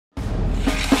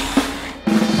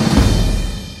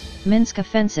Minsk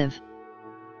Offensive.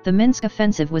 The Minsk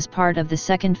Offensive was part of the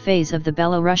second phase of the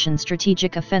Belarusian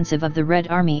Strategic Offensive of the Red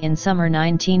Army in summer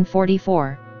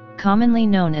 1944, commonly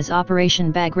known as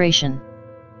Operation Bagration.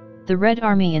 The Red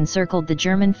Army encircled the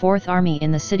German Fourth Army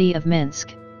in the city of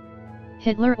Minsk.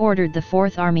 Hitler ordered the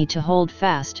Fourth Army to hold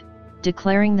fast,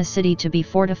 declaring the city to be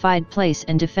fortified place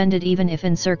and defended even if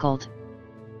encircled.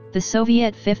 The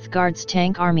Soviet 5th Guards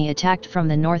Tank Army attacked from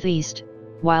the northeast,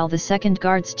 while the 2nd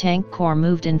Guards Tank Corps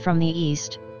moved in from the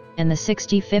east, and the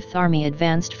 65th Army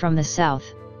advanced from the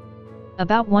south.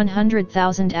 About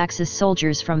 100,000 Axis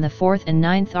soldiers from the 4th and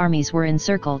 9th Armies were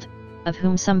encircled, of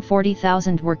whom some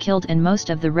 40,000 were killed and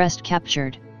most of the rest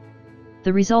captured.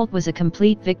 The result was a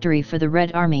complete victory for the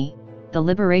Red Army, the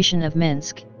liberation of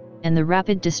Minsk, and the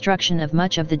rapid destruction of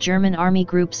much of the German Army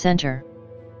Group Center.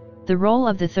 The role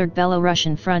of the 3rd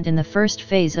Belarusian Front in the first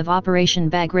phase of Operation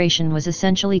Bagration was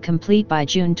essentially complete by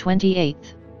June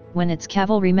 28, when its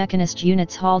cavalry mechanist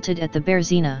units halted at the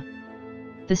Berzina.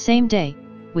 The same day,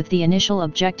 with the initial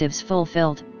objectives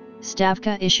fulfilled,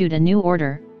 Stavka issued a new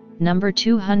order, number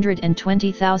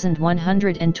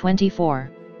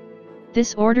 220,124.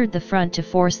 This ordered the front to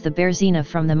force the Berzina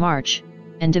from the march,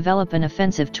 and develop an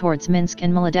offensive towards Minsk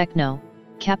and Molodechno,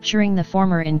 capturing the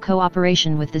former in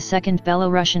cooperation with the 2nd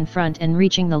Belarusian Front and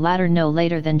reaching the latter no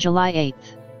later than July 8.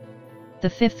 The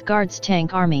 5th Guards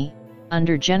Tank Army,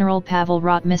 under General Pavel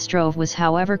Rotmistrov, was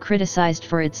however criticized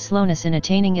for its slowness in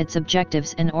attaining its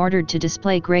objectives and ordered to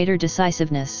display greater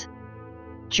decisiveness.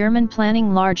 German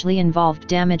planning largely involved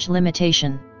damage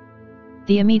limitation.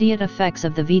 The immediate effects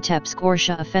of the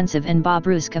Vitebsk-Orsha offensive and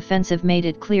Bobruisk offensive made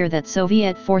it clear that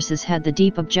Soviet forces had the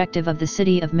deep objective of the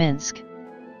city of Minsk.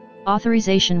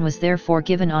 Authorization was therefore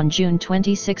given on June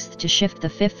 26 to shift the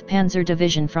 5th Panzer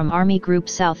Division from Army Group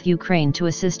South Ukraine to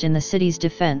assist in the city's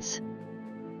defense.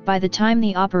 By the time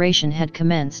the operation had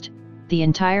commenced, the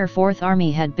entire 4th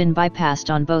Army had been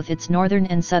bypassed on both its northern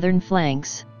and southern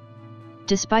flanks.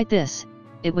 Despite this,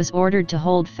 it was ordered to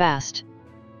hold fast.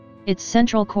 Its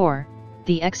central corps,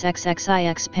 the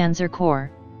XXXIX Panzer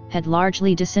Corps, had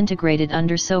largely disintegrated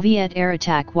under Soviet air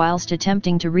attack whilst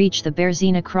attempting to reach the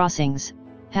Berzina crossings,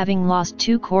 having lost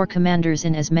 2 corps commanders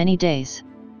in as many days.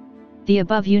 The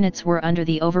above units were under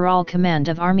the overall command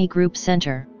of Army Group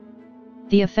Center.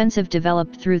 The offensive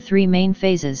developed through 3 main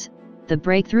phases: the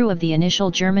breakthrough of the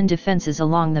initial German defenses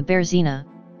along the Berzina,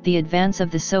 the advance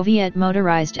of the Soviet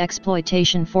motorized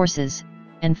exploitation forces,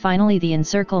 and finally the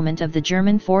encirclement of the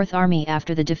German Fourth Army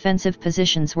after the defensive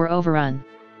positions were overrun.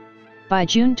 By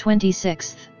June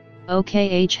 26,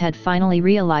 OKH had finally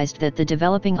realized that the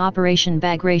developing Operation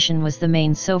Bagration was the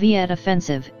main Soviet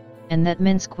offensive, and that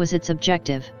Minsk was its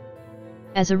objective.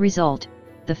 As a result,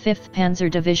 the 5th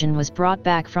Panzer Division was brought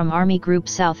back from Army Group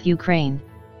South Ukraine,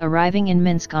 arriving in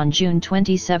Minsk on June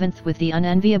 27 with the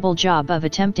unenviable job of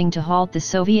attempting to halt the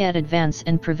Soviet advance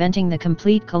and preventing the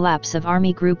complete collapse of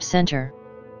Army Group Center.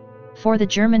 For the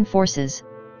German forces,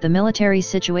 the military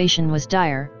situation was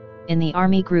dire. In the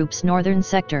Army Group's northern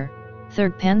sector,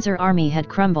 3rd Panzer Army had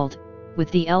crumbled, with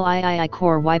the LIII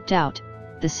Corps wiped out,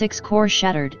 the 6 Corps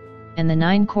shattered, and the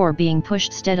 9 Corps being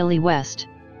pushed steadily west.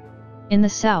 In the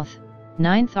south,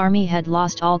 9th Army had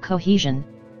lost all cohesion,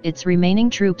 its remaining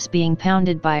troops being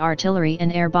pounded by artillery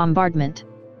and air bombardment.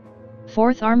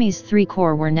 4th Army's 3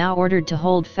 Corps were now ordered to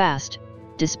hold fast,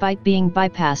 despite being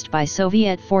bypassed by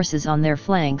Soviet forces on their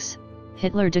flanks.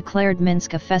 Hitler declared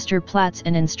Minsk a Festerplatz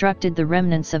and instructed the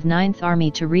remnants of 9th Army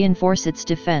to reinforce its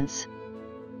defense.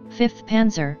 5th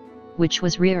Panzer, which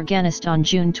was reorganized on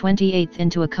June 28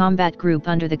 into a combat group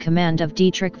under the command of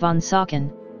Dietrich von Sachen,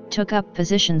 took up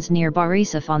positions near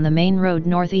Borisov on the main road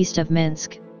northeast of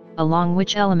Minsk, along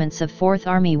which elements of 4th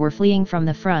Army were fleeing from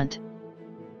the front.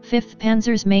 5th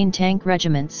Panzer's main tank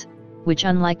regiments, which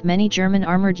unlike many German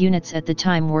armored units at the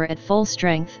time were at full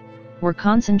strength, were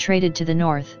concentrated to the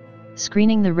north,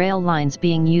 screening the rail lines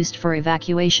being used for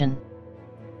evacuation.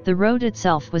 The road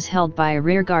itself was held by a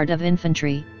rearguard of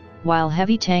infantry, while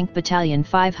Heavy Tank Battalion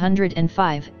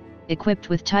 505, equipped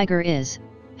with Tiger IS,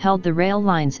 held the rail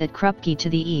lines at Krupki to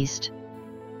the east.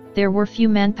 There were few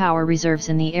manpower reserves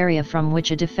in the area from which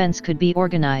a defense could be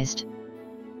organized.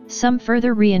 Some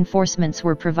further reinforcements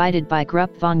were provided by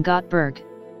Gruppe von Gottberg,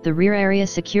 the rear area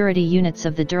security units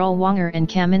of the Durlwanger and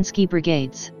Kaminsky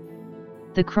brigades.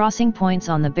 The crossing points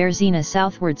on the Berzina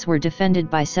southwards were defended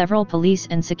by several police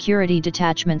and security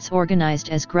detachments organized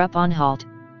as Gruppe Anhalt,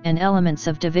 and elements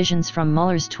of divisions from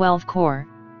Muller's 12 Corps,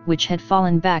 which had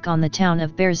fallen back on the town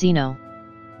of Berzino.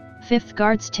 5th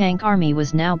Guards Tank Army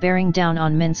was now bearing down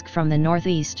on Minsk from the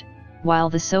northeast,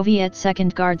 while the Soviet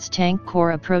 2nd Guards Tank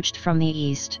Corps approached from the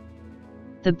east.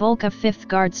 The bulk of 5th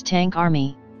Guards Tank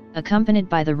Army, accompanied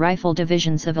by the rifle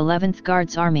divisions of 11th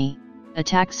Guards Army,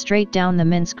 attacked straight down the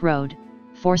Minsk road,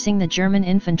 forcing the German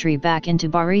infantry back into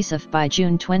Borisov by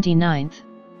June 29.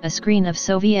 A screen of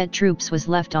Soviet troops was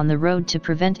left on the road to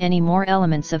prevent any more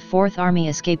elements of 4th Army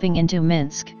escaping into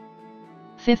Minsk.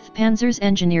 5th Panzer's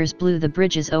engineers blew the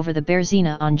bridges over the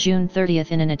Berzina on June 30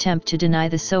 in an attempt to deny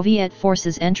the Soviet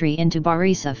forces entry into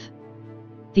Borisov.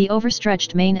 The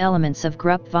overstretched main elements of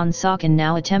Gruppe von Socken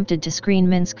now attempted to screen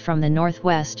Minsk from the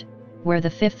northwest, where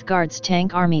the 5th Guards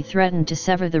Tank Army threatened to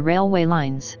sever the railway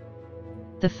lines.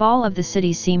 The fall of the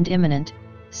city seemed imminent.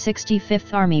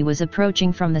 65th Army was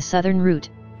approaching from the southern route,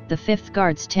 the 5th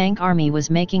Guards Tank Army was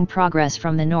making progress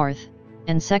from the north,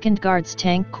 and 2nd Guards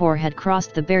Tank Corps had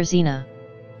crossed the Berzina.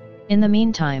 In the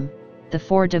meantime, the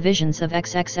 4 divisions of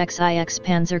XXXIX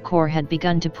Panzer Corps had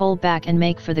begun to pull back and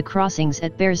make for the crossings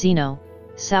at Berzino,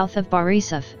 south of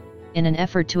Borisov, in an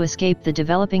effort to escape the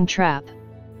developing trap.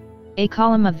 A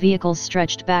column of vehicles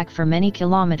stretched back for many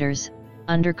kilometers,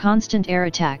 under constant air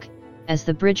attack, as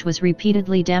the bridge was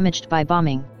repeatedly damaged by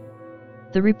bombing.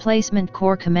 The replacement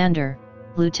corps commander,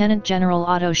 Lieutenant General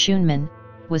Otto Schunmann,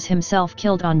 was himself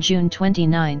killed on June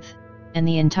 29, and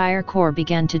the entire corps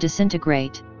began to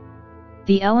disintegrate.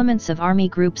 The elements of Army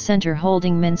Group Center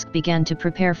holding Minsk began to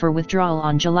prepare for withdrawal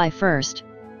on July 1,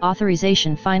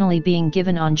 authorization finally being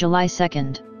given on July 2.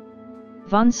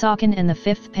 Von Socken and the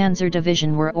 5th Panzer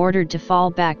Division were ordered to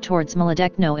fall back towards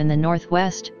Molodechno in the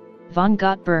northwest. Von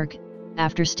Gottberg,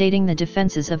 after stating the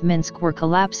defenses of Minsk were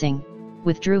collapsing,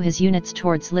 withdrew his units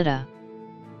towards Lita.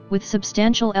 With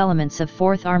substantial elements of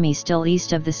 4th Army still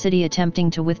east of the city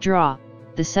attempting to withdraw,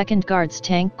 the 2nd Guards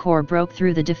Tank Corps broke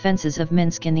through the defenses of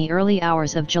Minsk in the early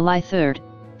hours of July 3.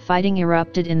 Fighting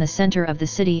erupted in the center of the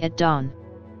city at dawn.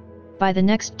 By the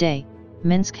next day,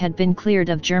 Minsk had been cleared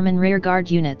of German rearguard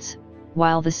units,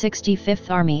 while the 65th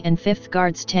Army and 5th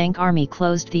Guards Tank Army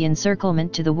closed the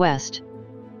encirclement to the west.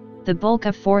 The bulk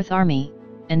of 4th Army,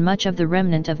 and much of the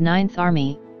remnant of 9th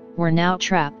Army, were now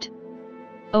trapped.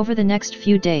 Over the next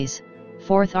few days,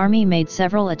 4th Army made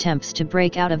several attempts to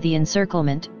break out of the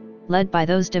encirclement, led by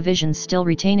those divisions still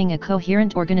retaining a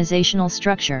coherent organizational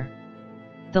structure.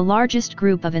 The largest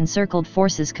group of encircled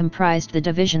forces comprised the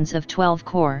divisions of 12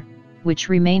 Corps, which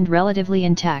remained relatively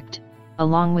intact,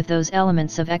 along with those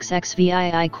elements of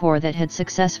XXVII Corps that had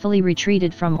successfully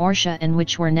retreated from Orsha and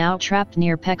which were now trapped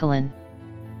near Pekalin.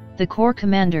 The Corps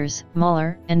commanders,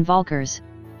 Müller and Volkers,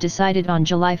 decided on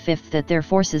July 5 that their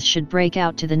forces should break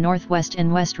out to the northwest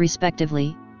and west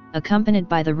respectively, accompanied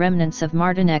by the remnants of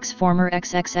Martinek's former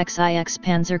XXXIX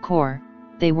Panzer Corps.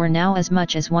 They were now as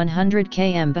much as 100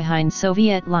 km behind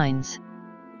Soviet lines.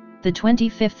 The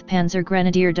 25th Panzer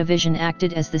Grenadier Division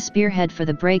acted as the spearhead for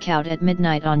the breakout at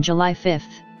midnight on July 5,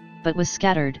 but was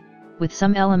scattered, with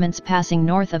some elements passing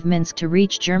north of Minsk to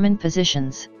reach German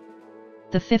positions.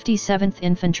 The 57th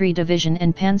Infantry Division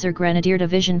and Panzer Grenadier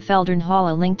Division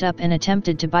Feldherrnhalle linked up and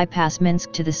attempted to bypass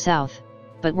Minsk to the south,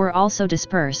 but were also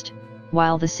dispersed,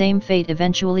 while the same fate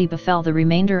eventually befell the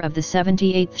remainder of the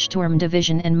 78th Sturm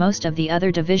Division and most of the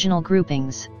other divisional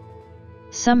groupings.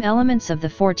 Some elements of the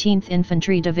 14th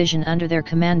Infantry Division under their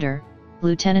commander,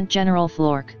 Lieutenant General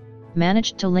Flork,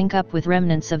 managed to link up with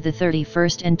remnants of the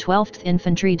 31st and 12th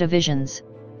Infantry Divisions.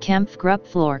 Kampfgruppe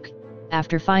Flork,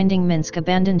 after finding Minsk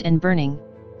abandoned and burning,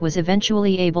 was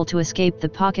eventually able to escape the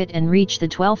pocket and reach the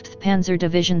 12th Panzer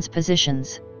Division's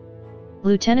positions.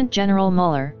 Lieutenant General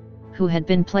Müller, who had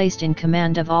been placed in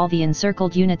command of all the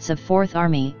encircled units of 4th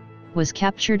Army, was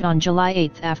captured on July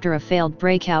 8 after a failed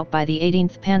breakout by the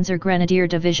 18th Panzer Grenadier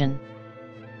Division.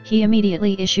 He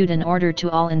immediately issued an order to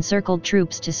all encircled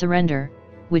troops to surrender,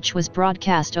 which was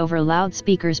broadcast over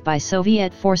loudspeakers by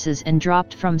Soviet forces and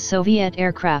dropped from Soviet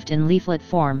aircraft in leaflet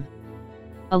form.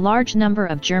 A large number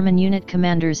of German unit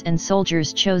commanders and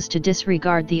soldiers chose to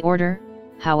disregard the order,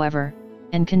 however,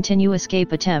 and continue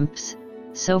escape attempts.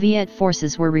 Soviet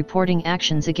forces were reporting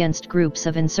actions against groups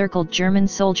of encircled German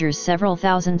soldiers several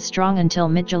thousand strong until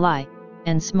mid-July,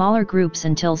 and smaller groups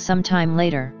until some time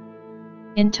later.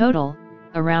 In total,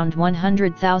 around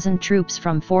 100,000 troops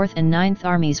from 4th and 9th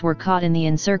Armies were caught in the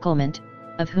encirclement,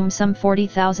 of whom some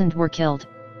 40,000 were killed,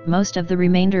 most of the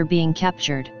remainder being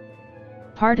captured.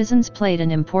 Partisans played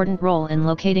an important role in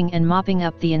locating and mopping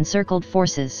up the encircled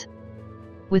forces.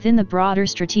 Within the broader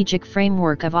strategic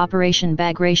framework of Operation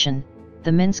Bagration,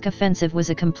 the Minsk Offensive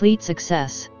was a complete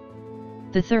success.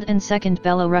 The 3rd and 2nd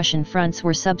Belarusian fronts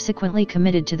were subsequently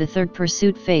committed to the 3rd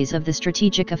pursuit phase of the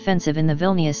strategic offensive in the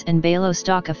Vilnius and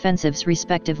Białystok offensives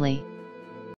respectively.